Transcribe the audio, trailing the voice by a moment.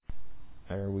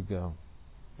There we go.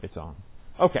 It's on.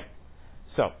 Okay.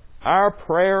 So, our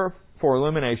prayer for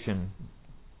illumination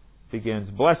begins,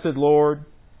 Blessed Lord,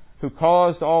 who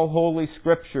caused all holy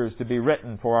scriptures to be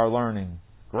written for our learning,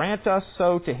 grant us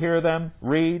so to hear them,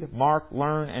 read, mark,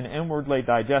 learn, and inwardly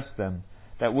digest them,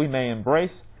 that we may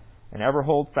embrace and ever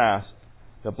hold fast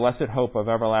the blessed hope of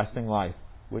everlasting life,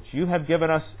 which you have given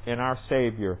us in our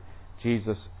Savior,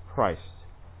 Jesus Christ.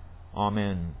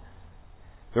 Amen.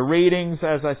 The readings,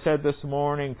 as I said this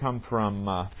morning, come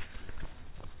from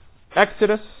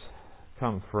Exodus,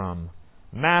 come from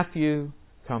Matthew,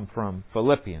 come from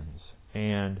Philippians.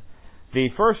 And the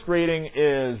first reading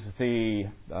is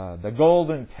the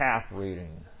golden calf reading.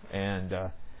 And,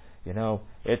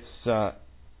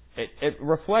 it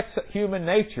reflects human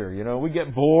nature. We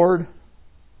get bored.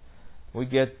 We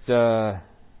get,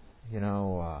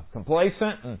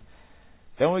 complacent. And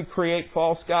then we create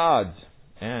false gods.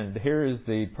 And here is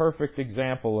the perfect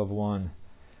example of one.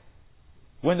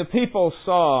 When the people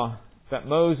saw that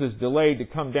Moses delayed to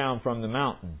come down from the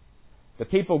mountain, the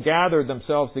people gathered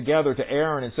themselves together to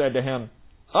Aaron and said to him,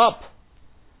 Up!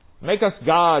 Make us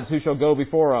gods who shall go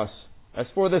before us. As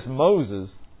for this Moses,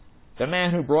 the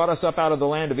man who brought us up out of the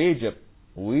land of Egypt,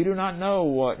 we do not know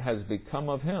what has become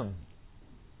of him.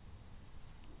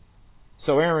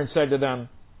 So Aaron said to them,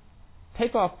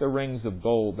 Take off the rings of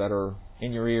gold that are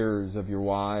in your ears of your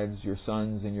wives, your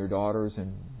sons, and your daughters,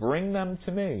 and bring them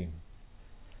to me.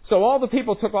 So all the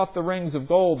people took off the rings of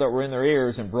gold that were in their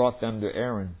ears and brought them to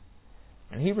Aaron.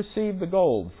 And he received the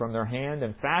gold from their hand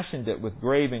and fashioned it with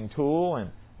graving tool and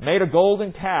made a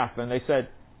golden calf. And they said,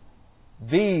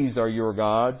 These are your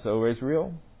gods, O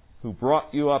Israel, who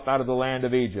brought you up out of the land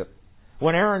of Egypt.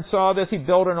 When Aaron saw this, he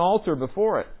built an altar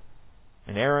before it.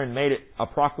 And Aaron made it a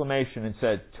proclamation and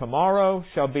said, Tomorrow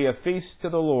shall be a feast to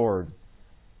the Lord.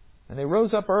 And they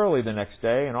rose up early the next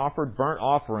day and offered burnt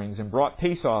offerings and brought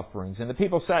peace offerings. And the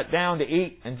people sat down to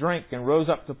eat and drink and rose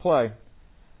up to play.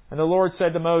 And the Lord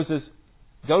said to Moses,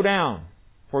 Go down,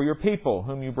 for your people,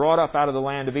 whom you brought up out of the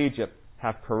land of Egypt,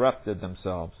 have corrupted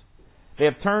themselves. They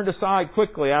have turned aside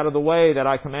quickly out of the way that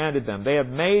I commanded them. They have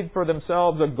made for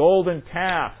themselves a golden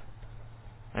calf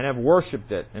and have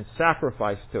worshipped it and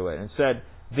sacrificed to it and said,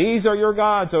 These are your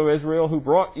gods, O Israel, who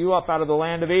brought you up out of the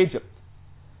land of Egypt.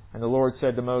 And the Lord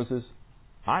said to Moses,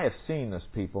 I have seen this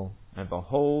people, and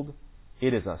behold,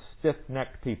 it is a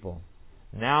stiff-necked people.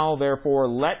 Now therefore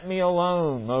let me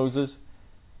alone, Moses,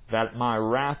 that my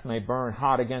wrath may burn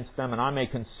hot against them, and I may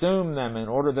consume them, in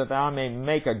order that I may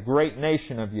make a great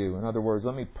nation of you. In other words,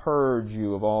 let me purge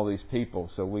you of all these people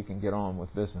so we can get on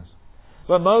with business.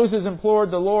 But Moses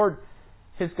implored the Lord,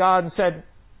 his God, and said,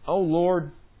 O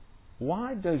Lord,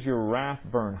 why does your wrath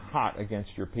burn hot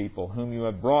against your people, whom you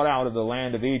have brought out of the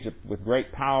land of Egypt with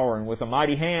great power and with a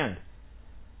mighty hand?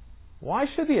 Why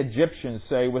should the Egyptians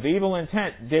say, With evil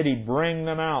intent did he bring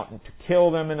them out, and to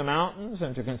kill them in the mountains,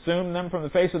 and to consume them from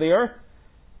the face of the earth?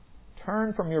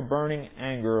 Turn from your burning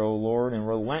anger, O Lord, and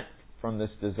relent from this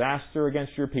disaster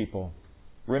against your people.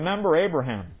 Remember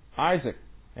Abraham, Isaac,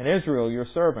 and Israel, your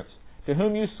servants, to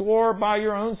whom you swore by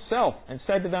your own self, and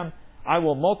said to them, I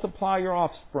will multiply your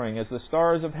offspring as the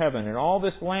stars of heaven, and all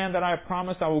this land that I have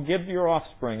promised I will give to your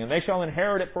offspring, and they shall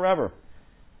inherit it forever.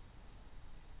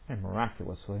 And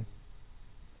miraculously,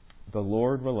 the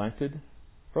Lord relented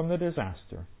from the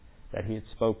disaster that He had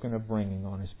spoken of bringing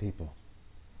on His people.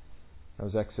 That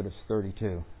was Exodus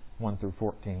 32, 1 through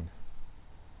 14.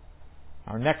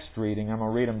 Our next reading, I'm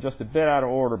going to read them just a bit out of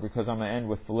order because I'm going to end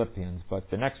with Philippians, but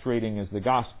the next reading is the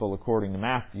Gospel according to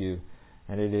Matthew,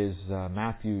 and it is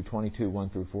Matthew 22, 1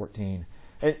 through 14.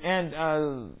 And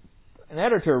an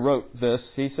editor wrote this.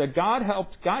 He said, God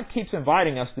keeps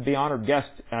inviting us to be honored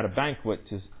guests at a banquet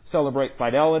to celebrate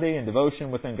fidelity and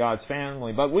devotion within God's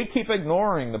family, but we keep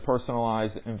ignoring the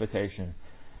personalized invitation.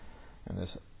 And this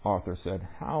author said,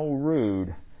 how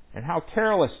rude and how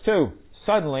careless too.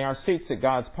 Suddenly our seats at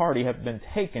God's party have been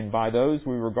taken by those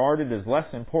we regarded as less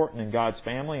important in God's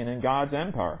family and in God's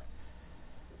empire.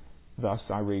 Thus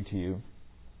I read to you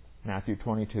Matthew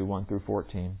 22, 1 through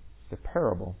 14, the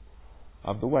parable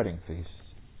of the wedding feast.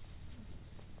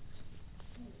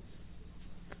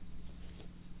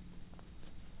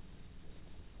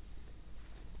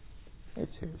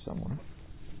 It's here somewhere.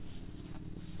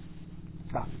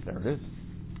 There it is.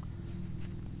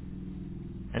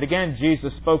 And again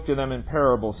Jesus spoke to them in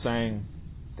parables, saying,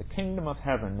 The kingdom of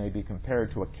heaven may be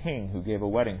compared to a king who gave a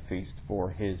wedding feast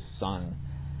for his son,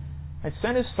 and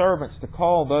sent his servants to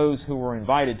call those who were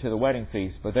invited to the wedding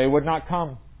feast, but they would not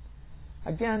come.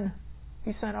 Again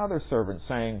he sent other servants,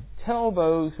 saying, Tell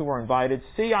those who are invited,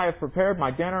 See, I have prepared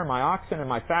my dinner, my oxen and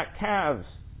my fat calves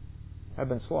have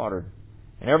been slaughtered,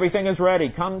 and everything is ready.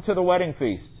 Come to the wedding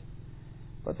feast."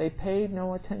 But they paid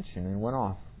no attention and went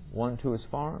off, one to his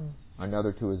farm,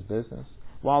 another to his business,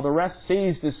 while the rest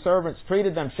seized his servants,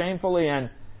 treated them shamefully, and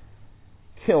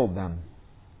killed them.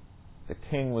 The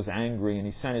king was angry, and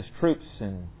he sent his troops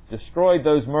and destroyed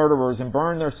those murderers and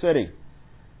burned their city.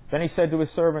 Then he said to his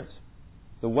servants,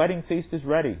 "The wedding feast is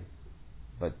ready,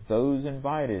 but those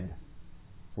invited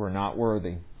were not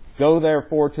worthy. Go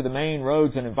therefore to the main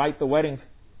roads and invite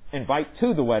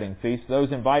to the wedding feast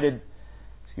those invited.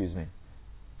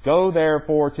 Go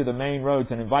therefore to the main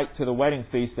roads and invite to the wedding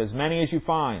feast as many as you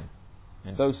find."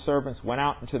 And those servants went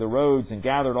out into the roads and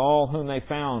gathered all whom they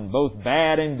found, both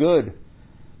bad and good.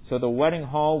 So the wedding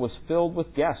hall was filled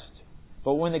with guests.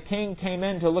 But when the king came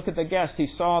in to look at the guests, he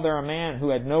saw there a man who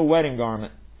had no wedding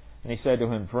garment. And he said to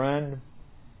him, "Friend,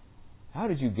 how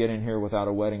did you get in here without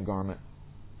a wedding garment?"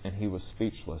 And he was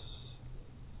speechless.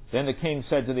 Then the king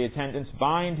said to the attendants,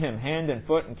 "Bind him hand and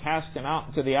foot and cast him out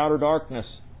into the outer darkness.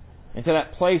 Into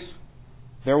that place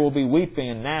there will be weeping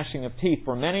and gnashing of teeth,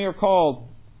 for many are called,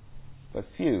 but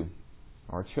few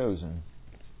are chosen."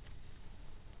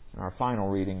 And our final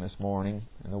reading this morning,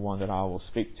 and the one that I will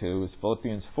speak to, is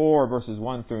Philippians 4, verses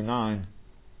 1 through 9.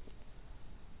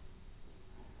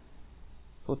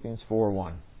 Philippians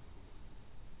 4:1.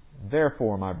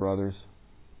 "Therefore, my brothers,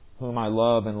 whom I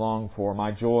love and long for,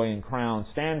 my joy and crown,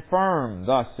 stand firm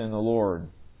thus in the Lord,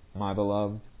 my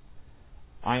beloved.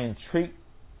 I entreat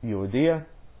Euodia,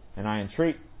 and I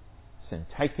entreat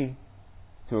Syntyche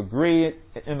to agree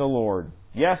in the Lord.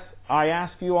 Yes, I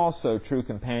ask you also, true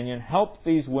companion, help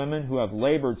these women who have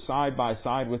labored side by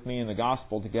side with me in the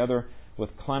gospel, together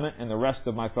with Clement and the rest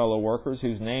of my fellow workers,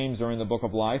 whose names are in the book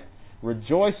of life.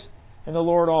 Rejoice in the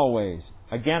Lord always.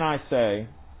 Again I say,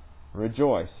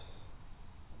 rejoice."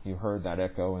 You heard that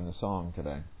echo in the song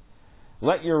today.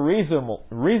 "Let your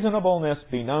reasonableness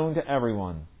be known to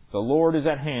everyone. The Lord is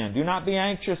at hand. Do not be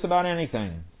anxious about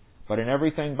anything, but in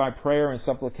everything by prayer and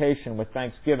supplication with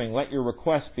thanksgiving, let your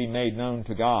requests be made known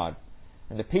to God.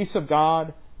 And the peace of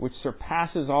God, which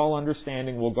surpasses all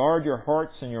understanding, will guard your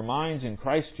hearts and your minds in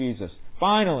Christ Jesus.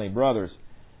 Finally, brothers,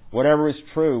 whatever is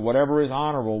true, whatever is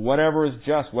honorable, whatever is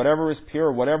just, whatever is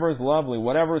pure, whatever is lovely,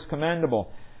 whatever is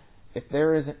commendable, if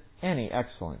there is any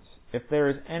excellence, if there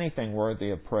is anything worthy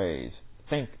of praise,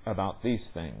 think about these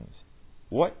things.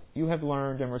 What you have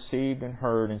learned and received and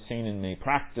heard and seen in me,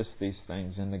 practice these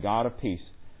things, and the God of peace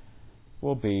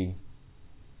will be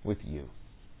with you."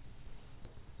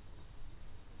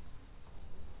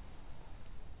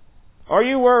 Are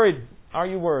you worried? Are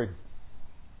you worried?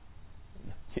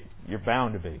 You're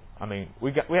bound to be. I mean,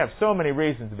 we have so many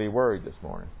reasons to be worried this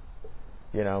morning.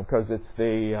 Because it's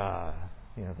the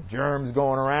germs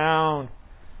going around.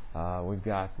 We've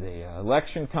got the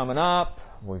election coming up.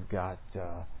 We've got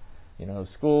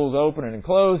schools opening and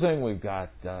closing. We've got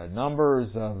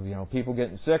numbers of people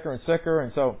getting sicker and sicker,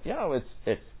 and so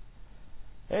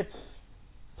it's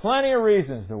plenty of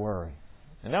reasons to worry.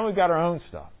 And then we've got our own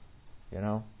stuff,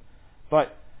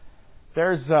 But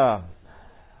there's an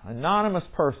anonymous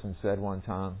person said one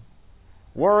time,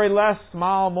 "Worry less,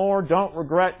 smile more, don't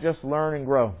regret, just learn and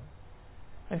grow."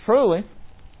 And truly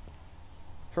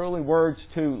words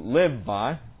to live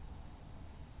by.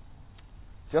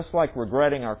 Just like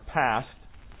regretting our past,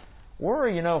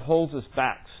 worry, holds us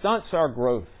back, stunts our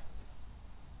growth.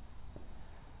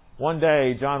 One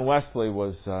day, John Wesley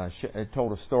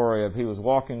told a story of he was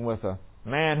walking with a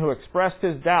man who expressed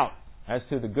his doubt as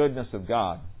to the goodness of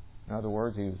God. In other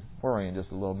words, he was worrying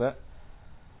just a little bit.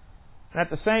 And at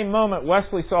the same moment,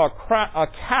 Wesley saw a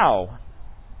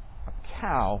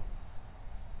cow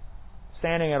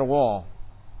standing at a wall.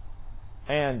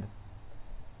 And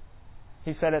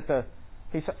he said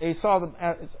he saw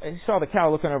the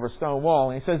cow looking over a stone wall,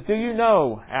 and he says, "Do you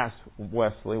know," asked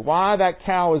Wesley, "why that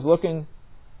cow is looking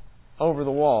over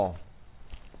the wall?"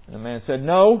 And the man said,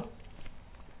 "No."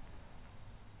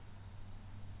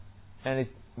 And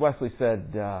Wesley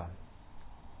said,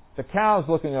 "The cow's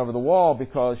looking over the wall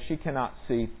because she cannot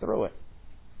see through it."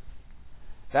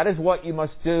 "That is what you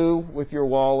must do with your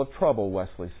wall of trouble,"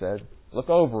 Wesley said. "Look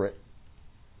over it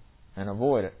and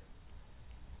avoid it."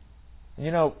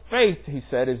 Faith, he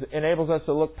said, enables us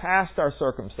to look past our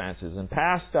circumstances and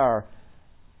past our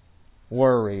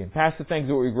worry and past the things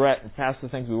that we regret and past the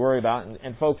things we worry about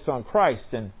and focus on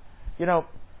Christ. And,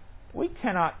 we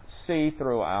cannot see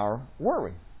through our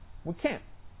worry. We can't.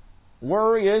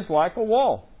 Worry is like a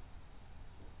wall,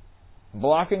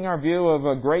 blocking our view of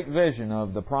a great vision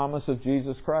of the promise of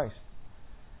Jesus Christ.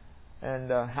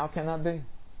 And how can that be?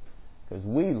 Because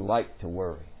we like to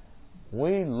worry.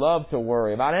 We love to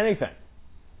worry about anything.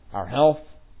 Our health,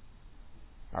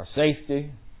 our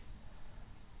safety,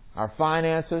 our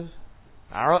finances,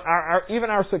 even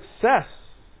our success.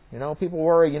 People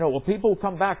worry, will people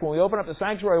come back when we open up the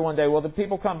sanctuary one day? Will the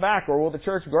people come back, or will the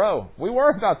church grow? We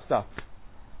worry about stuff.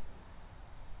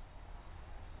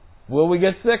 Will we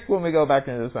get sick when we go back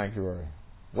into the sanctuary?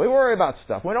 We worry about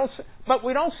stuff. But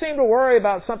we don't seem to worry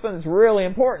about something that's really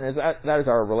important. That is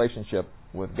our relationship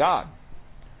with God.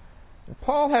 And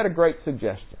Paul had a great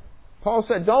suggestion. Paul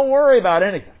said, don't worry about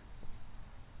anything.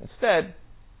 Instead,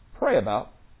 pray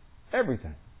about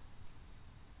everything.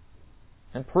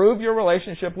 Improve your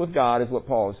relationship with God is what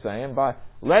Paul is saying by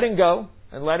letting go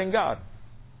and letting God.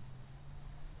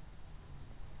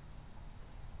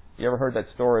 You ever heard that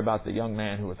story about the young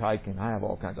man who was hiking? I have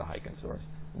all kinds of hiking stories.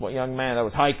 One young man that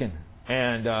was hiking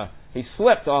and he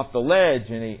slipped off the ledge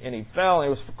and he fell.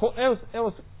 And it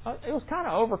was kind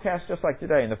of overcast just like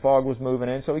today, and the fog was moving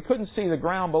in, so he couldn't see the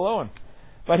ground below him.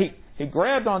 But he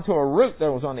grabbed onto a root that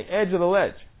was on the edge of the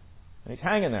ledge, and he's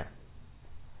hanging there.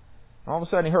 All of a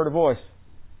sudden, he heard a voice.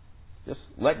 Just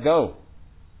let go.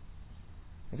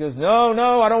 He goes,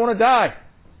 no, I don't want to die.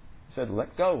 He said,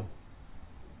 let go.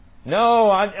 No,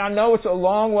 I know it's a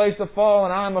long ways to fall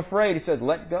and I'm afraid. He said,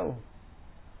 let go.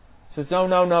 He says,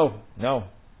 no.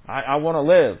 I want to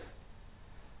live.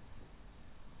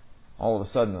 All of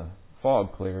a sudden the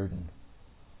fog cleared and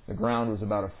the ground was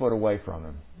about a foot away from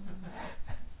him.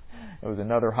 It was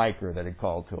another hiker that had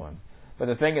called to him. But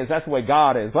the thing is, that's the way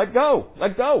God is. Let go.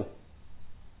 Let go.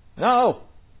 No.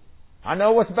 I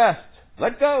know what's best.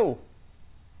 Let go.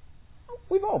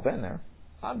 We've all been there.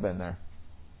 I've been there.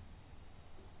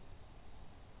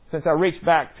 Since I reached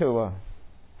back to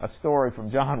a story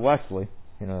from John Wesley,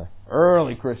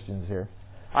 early Christians here,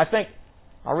 I think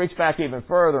I'll reach back even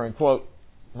further and quote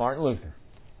Martin Luther.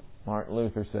 Martin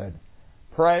Luther said,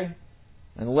 pray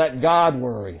and let God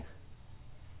worry.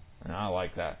 And I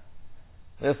like that.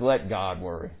 Just let God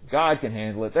worry. God can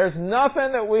handle it. There's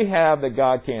nothing that we have that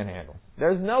God can't handle.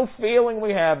 There's no feeling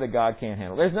we have that God can't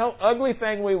handle. There's no ugly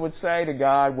thing we would say to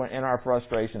God in our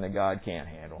frustration that God can't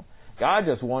handle. God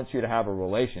just wants you to have a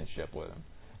relationship with Him.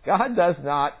 God does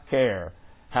not care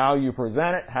how you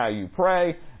present it, how you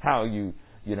pray, how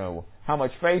how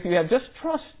much faith you have. Just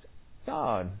trust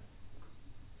God.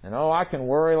 And I can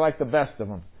worry like the best of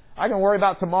them. I can worry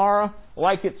about tomorrow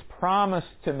like it's promised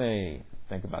to me.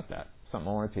 Think about that. Something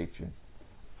I want to teach you.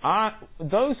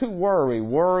 Those who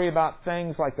worry about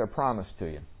things like they're promised to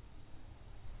you.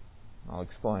 I'll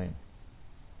explain.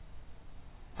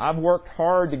 I've worked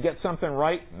hard to get something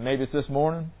right. Maybe it's this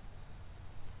morning.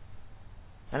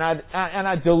 And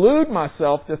I delude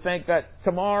myself to think that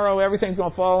tomorrow everything's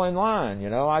going to fall in line.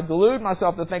 I delude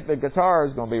myself to think the guitar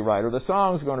is going to be right or the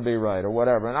song's going to be right or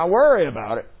whatever. And I worry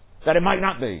about it, that it might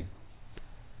not be.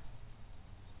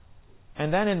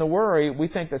 And then in the worry, we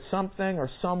think that something or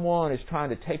someone is trying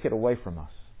to take it away from us.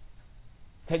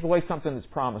 Take away something that's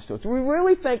promised to us. Do we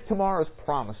really think tomorrow is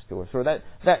promised to us? Or that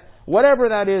whatever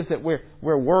that is that we're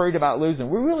worried about losing,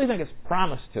 we really think it's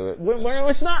promised to it. Well,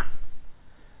 it's not.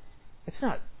 It's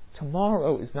not.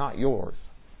 Tomorrow is not yours.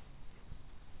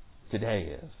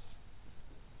 Today is.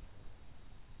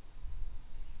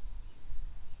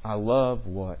 I love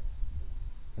what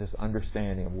this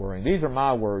understanding of worrying. These are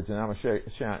my words, and I'm going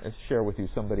to share with you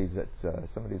somebody that's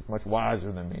much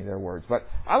wiser than me, their words. But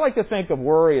I like to think of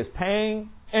worry as paying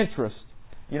interest.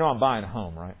 I'm buying a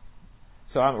home, right?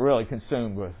 So I'm really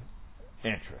consumed with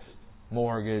interest,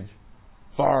 mortgage,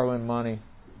 borrowing money,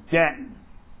 debt.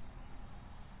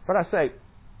 But I say,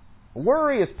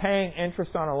 worry is paying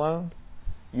interest on a loan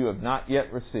you have not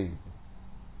yet received.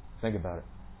 Think about it.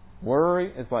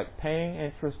 Worry is like paying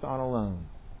interest on a loan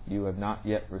you have not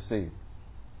yet received.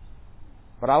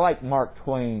 But I like Mark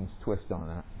Twain's twist on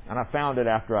that. And I found it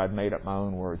after I'd made up my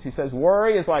own words. He says,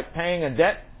 worry is like paying a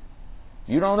debt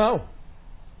you don't owe.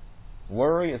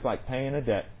 Worry is like paying a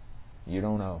debt you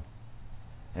don't owe.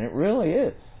 And it really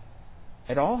is.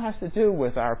 It all has to do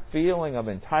with our feeling of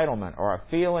entitlement or our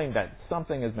feeling that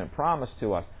something has been promised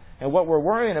to us. And what we're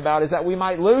worrying about is that we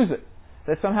might lose it,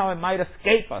 that somehow it might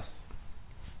escape us.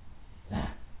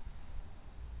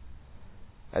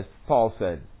 As Paul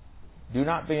said, do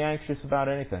not be anxious about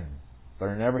anything, but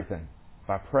in everything,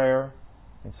 by prayer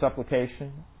and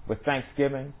supplication, with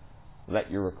thanksgiving,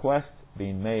 let your requests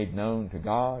be made known to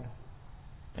God.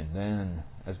 And then,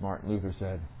 as Martin Luther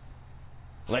said,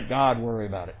 let God worry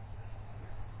about it.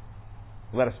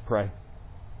 Let us pray.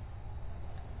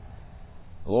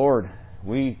 Lord,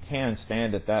 we can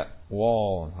stand at that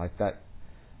wall like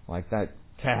that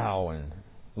cow and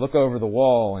look over the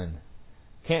wall and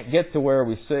can't get to where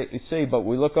we see, but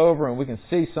we look over and we can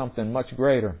see something much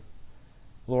greater.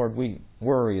 Lord,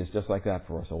 worry is just like that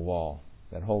for us, a wall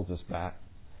that holds us back.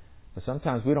 But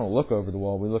sometimes we don't look over the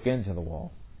wall, we look into the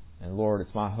wall. And Lord,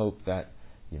 it's my hope that,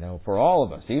 for all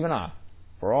of us, even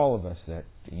for all of us, that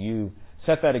you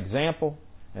set that example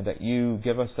and that you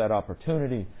give us that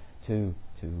opportunity to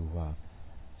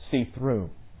see through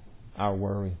our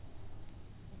worry,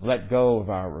 let go of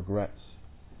our regrets,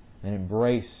 and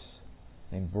embrace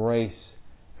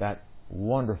that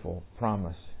wonderful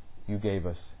promise you gave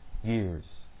us years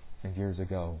and years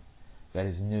ago that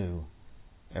is new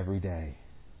every day.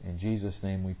 In Jesus'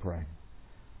 name we pray.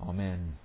 Amen.